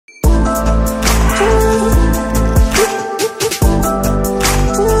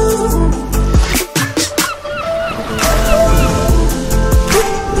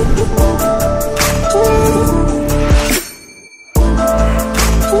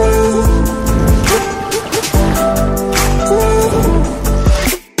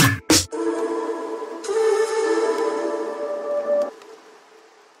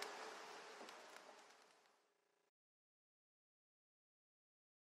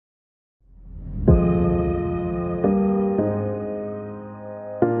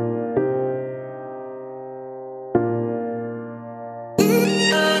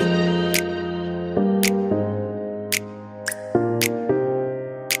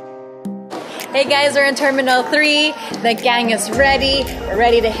Hey guys, we're in Terminal 3. The gang is ready. We're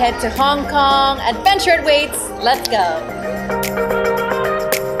ready to head to Hong Kong. Adventure awaits. Let's go.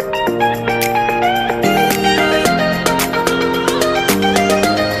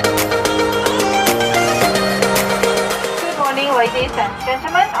 Ladies and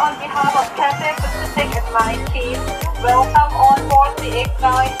gentlemen, on behalf of Cathay Pacific and my team, welcome on board the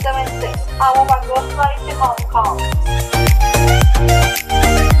 8976, our one-way flight to Hong Kong.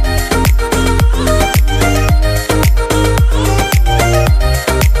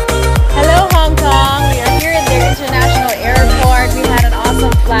 Hello Hong Kong, we are here at the international airport. We had an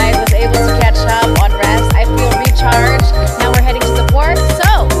awesome flight, was able to catch up on rest. I feel recharged. Now we're heading to the port,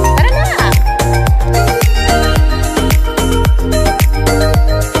 so tara na!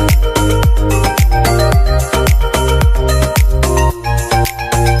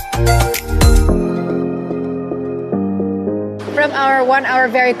 From our 1-hour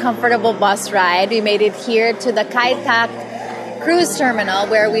very comfortable bus ride, we made it here to the Kai Tak cruise terminal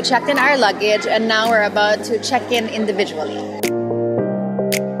where we checked in our luggage, and now we're about to check in individually.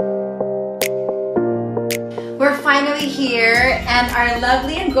 We're finally here, and our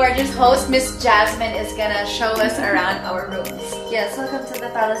lovely and gorgeous host, Miss Jasmine, is gonna show us around our rooms. Yes, welcome to the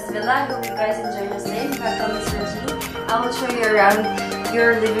Palace Villa. I hope you guys enjoy your stay. Welcome, Miss Regine. I will show you around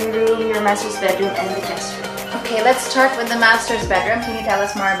your living room, your master's bedroom, and the guest room. Okay, let's start with the master's bedroom. Can you tell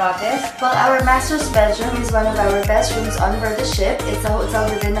us more about this? Well, our master's bedroom is one of our best rooms on board the ship. It's a hotel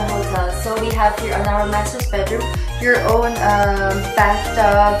within a hotel. So we have here on our master's bedroom your own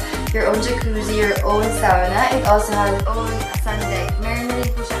bathtub, your own jacuzzi, your own sauna. It also has its own sun deck. Meron na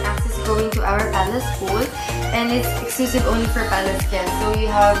rin po siya access going to our palace pool, and it's exclusive only for palace guests. So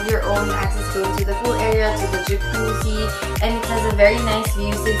you have your own access going to the pool area, to the jacuzzi, and it has a very nice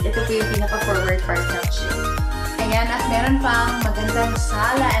view since ito po yung pinaka-forward part ng ship. Ayan, at meron pang magandang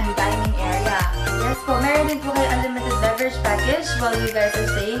sala and dining area. Yes po, meron din po kayo unlimited beverage package while you guys are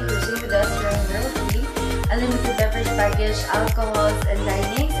staying, cruising with us during World 3. Unlimited beverage package, alcohols, and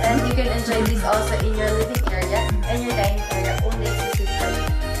dinings, and you can enjoy these also in your living area and your dining area, only exclusive for you.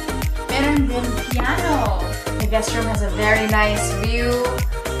 Meron din piano. The guest room has a very nice view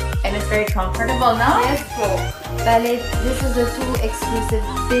and it's very comfortable, no? Yes po. Bale, this is the two exclusive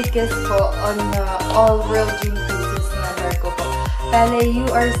biggest po on all World Dream Cruises na barko po. Bale, you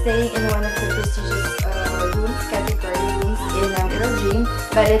are staying in one of the prestigious rooms, category rooms in World Dream.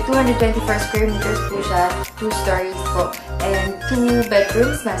 Bale, 224 square meters po siya, 2 stories po. And 2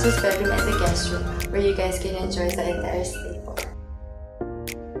 bedrooms, master's bedroom, and the guest room, where you guys can enjoy the entire stay po.